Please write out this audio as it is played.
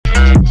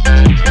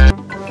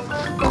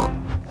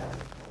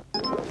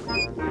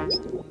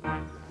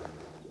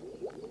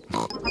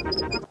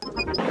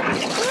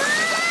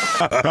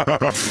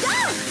Peppa,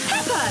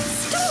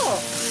 stop!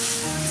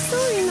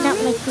 Sorry, Mummy. Not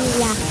make me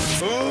laugh.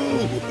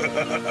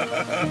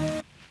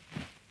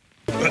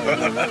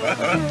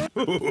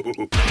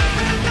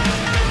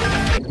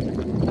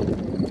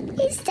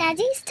 It's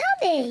Daddy's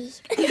tummy.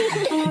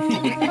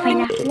 If I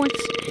laugh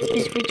once,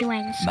 this video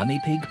ends. Mummy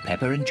Pig,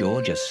 Peppa and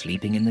George are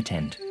sleeping in the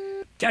tent.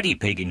 Daddy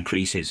Pig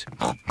increases.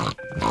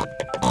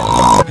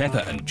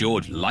 Peppa and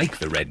George like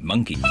the red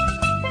monkey.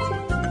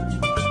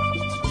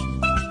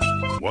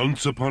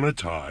 Once upon a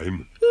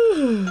time...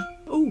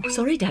 Oh,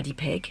 sorry, Daddy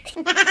Pig.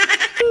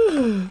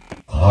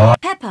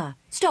 Peppa,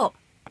 stop.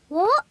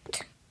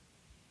 What?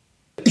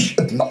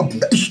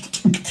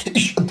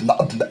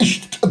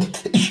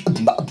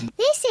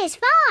 This is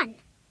fun.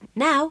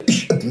 Now.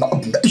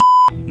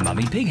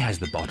 Mummy Pig has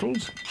the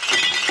bottles.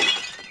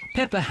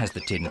 Peppa has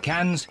the tin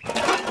cans.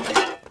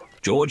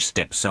 George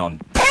steps on.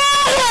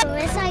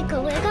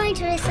 Recycle. We're going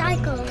to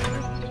recycle.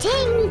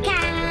 Tin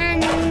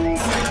cans.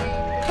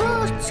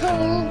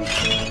 Bottles.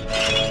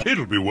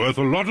 It'll be worth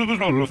a lot of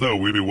it, although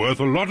we'll be worth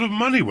a lot of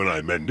money when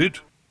I mend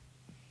it.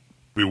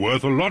 Be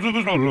worth a lot of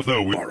it,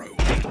 although we borrow.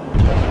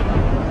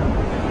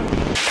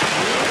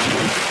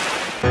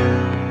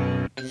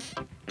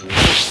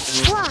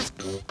 One.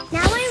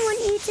 Now I want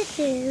you to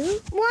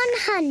do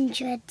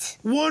 100.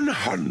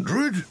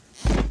 100?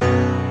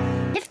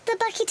 Lift the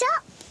bucket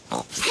up.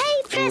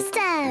 Hey,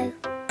 presto.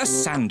 A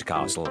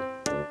sandcastle.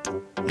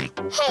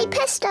 Hey,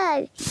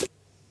 pesto.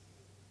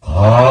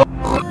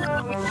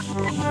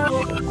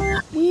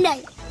 No.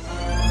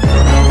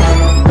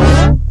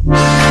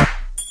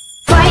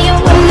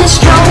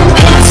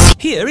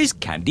 Here is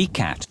Candy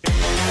Cat.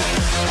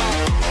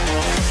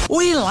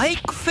 We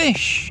like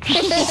fish.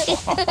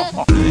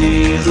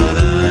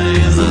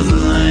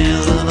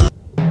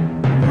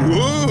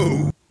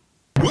 Whoa!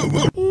 Whoa,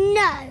 whoa!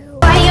 No.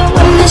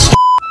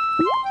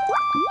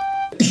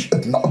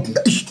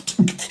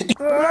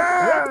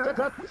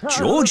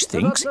 George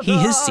thinks he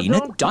has seen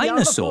a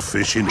dinosaur.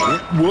 Fish in here.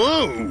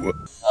 Whoa!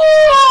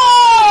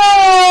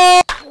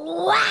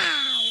 Wow.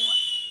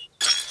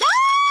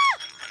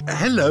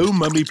 Hello,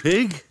 Mummy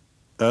Pig.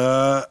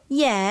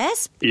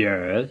 Yes?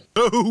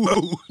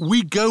 Oh,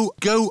 we go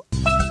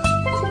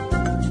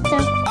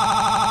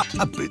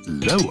a bit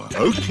lower.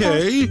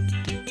 Okay.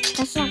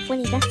 That's not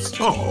funny, that's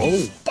true.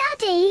 Oh.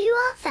 Daddy, who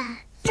are there?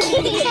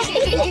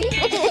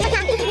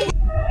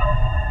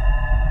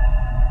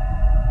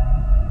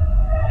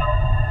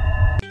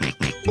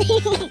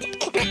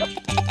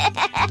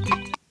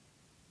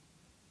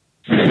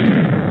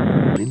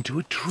 Into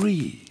a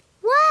tree.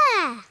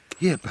 Where?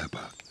 Here,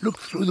 Peppa. Look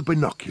through the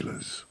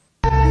binoculars.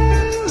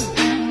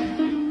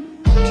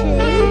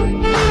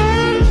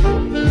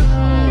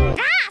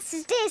 That's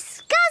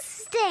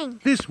disgusting.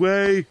 This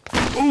way.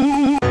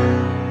 Ooh.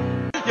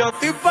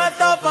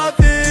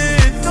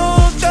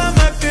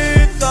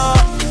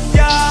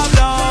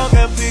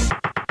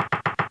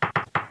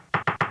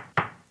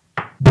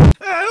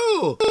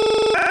 Oh!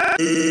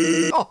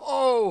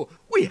 Oh,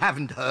 we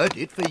haven't heard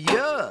it for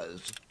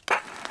years.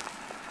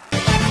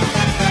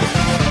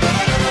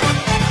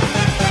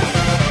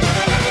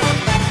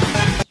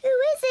 Who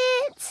is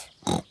it?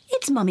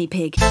 It's Mummy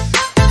Pig.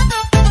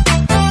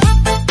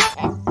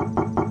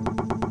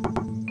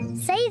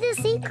 Say the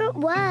secret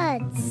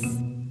words.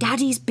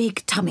 Daddy's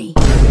big tummy.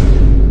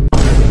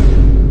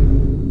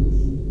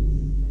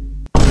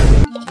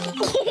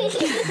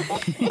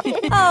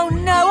 Oh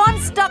no, I'm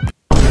stuck.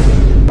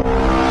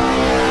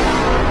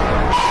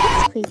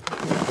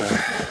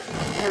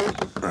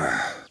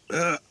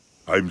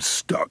 I'm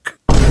stuck.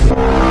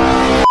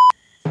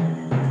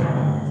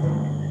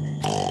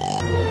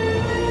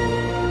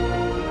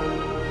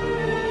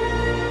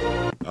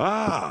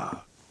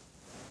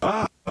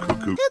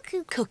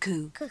 Cuckoo.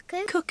 Cuckoo.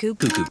 Cuckoo. Cuckoo. Cuckoo.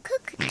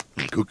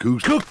 Cuckoo.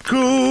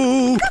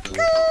 Cuckoo. Cuckoo.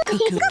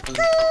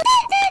 Cuckoo.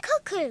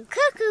 Cuckoo.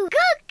 Cuckoo.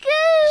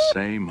 Cuckoo.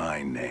 Say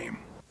my name.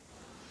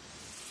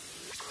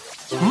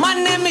 My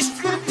name is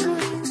Cuckoo.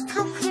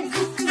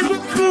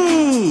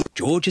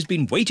 George has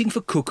been waiting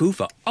for Cuckoo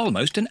for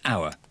almost an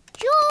hour.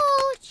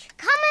 George,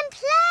 come and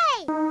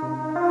play.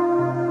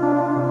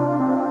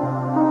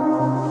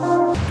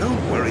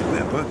 Don't worry,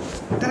 Peppa.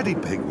 Daddy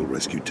Pig will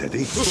rescue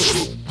Teddy.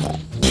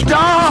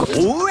 Stop!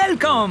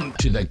 Welcome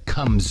To the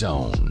cum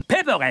zone.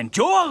 Peppa and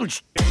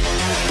George.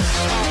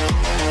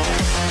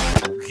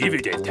 Give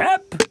it a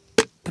tap.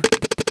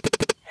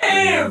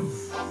 Hey,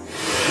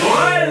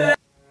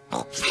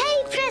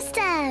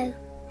 presto.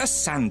 A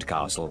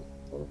sandcastle.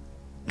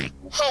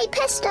 Hey,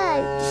 pesto.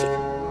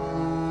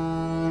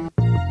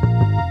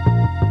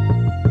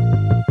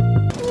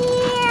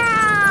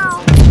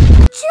 Meow.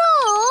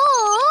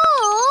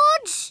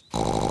 George.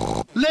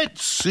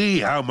 Let's see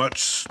how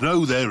much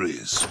snow there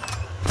is.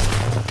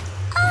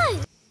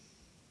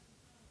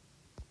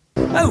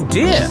 Oh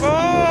dear!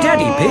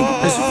 Daddy Pig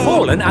has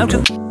fallen out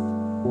of...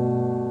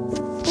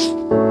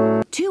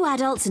 2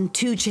 adults and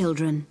 2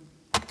 children.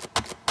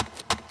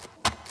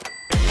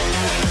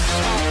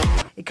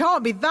 It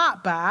can't be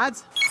that bad.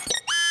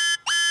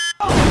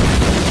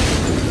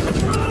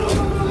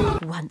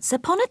 Once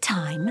upon a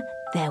time,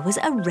 there was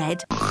a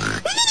red...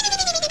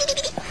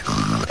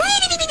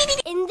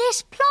 In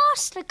this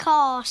plaster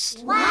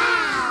cast.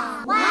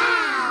 Wow!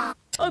 Wow!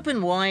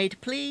 Open wide,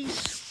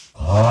 please.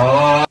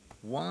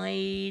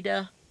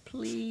 Wider,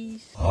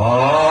 please.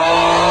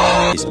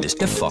 Is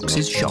Mr.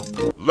 Fox's shop.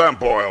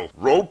 Lamp oil,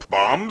 rope,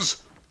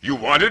 bombs. You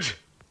want it?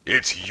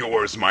 It's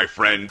yours, my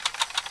friend.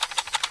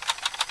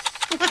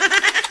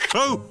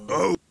 Oh,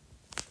 oh.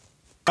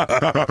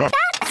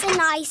 That's a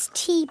nice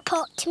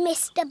teapot,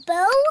 Mr.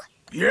 Bull.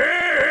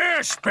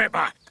 Yes,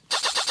 Peppa.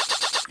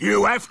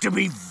 You have to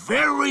be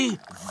very,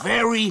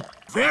 very,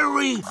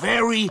 very,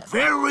 very,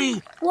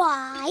 very...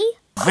 Why?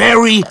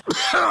 Very...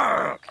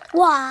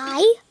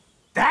 Why?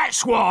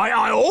 That's why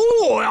I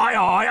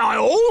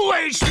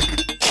always...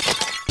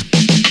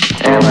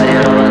 There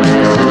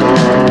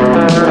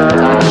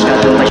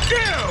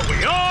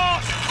we are!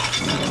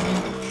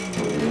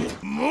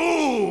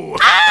 Moo!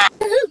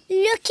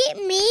 Look at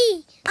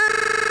me.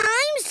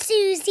 I'm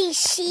Susie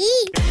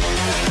Sheep.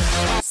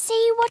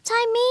 See what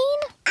I mean?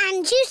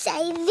 And you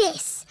say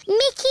this.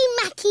 Mickey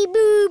Macky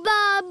Boo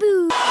Ba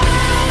Boo.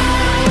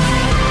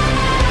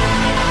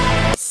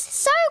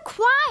 So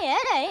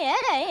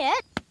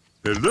quiet.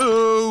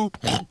 Hello?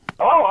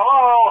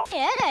 Oh.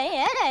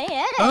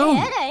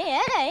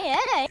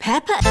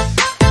 Peppa...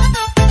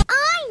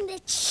 I'm the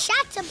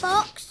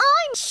Chatterbox.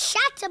 I'm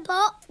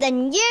Chatterbox.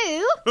 Then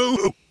you...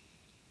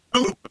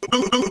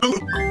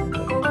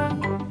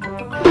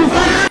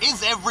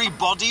 Is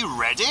everybody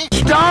ready?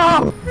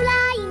 Stop!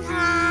 Flying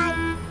high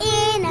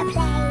in a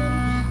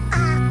plane,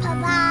 up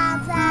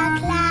above the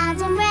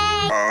clouds and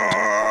rain.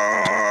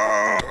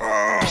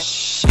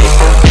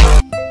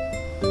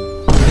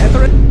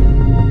 Peppa...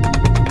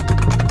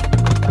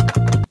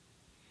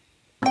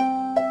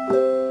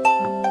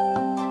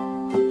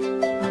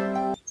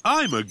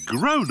 I'm a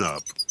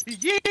grown-up.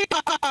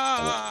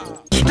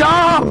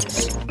 Stop!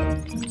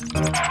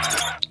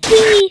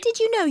 Did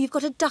you know you've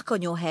got a duck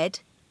on your head?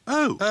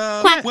 Oh,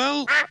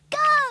 well...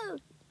 Go!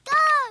 Go!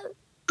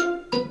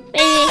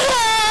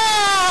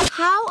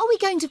 How are we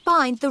going to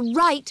find the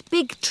right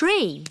big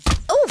tree?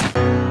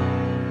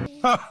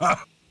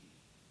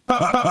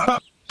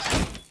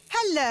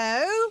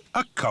 Hello?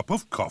 A cup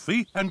of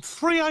coffee and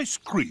 3 ice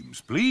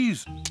creams,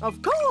 please.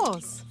 Of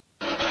course.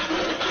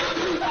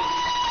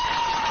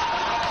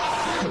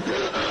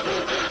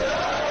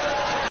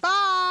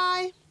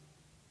 Bye.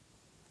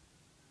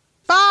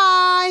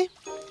 Bye.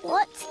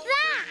 What's that?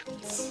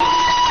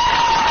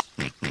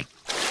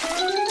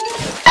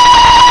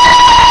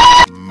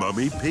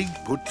 Mummy Pig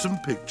put some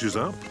pictures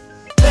up.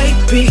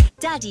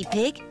 Daddy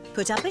Pig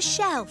put up a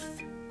shelf.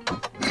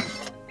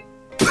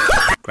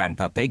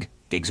 Grandpa Pig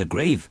digs a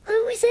grave.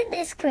 Who was in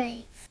this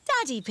grave?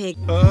 Daddy Pig...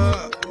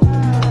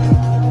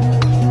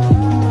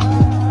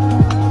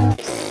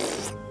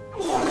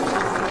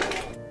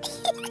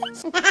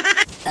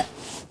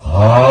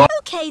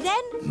 OK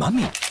then.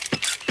 Mummy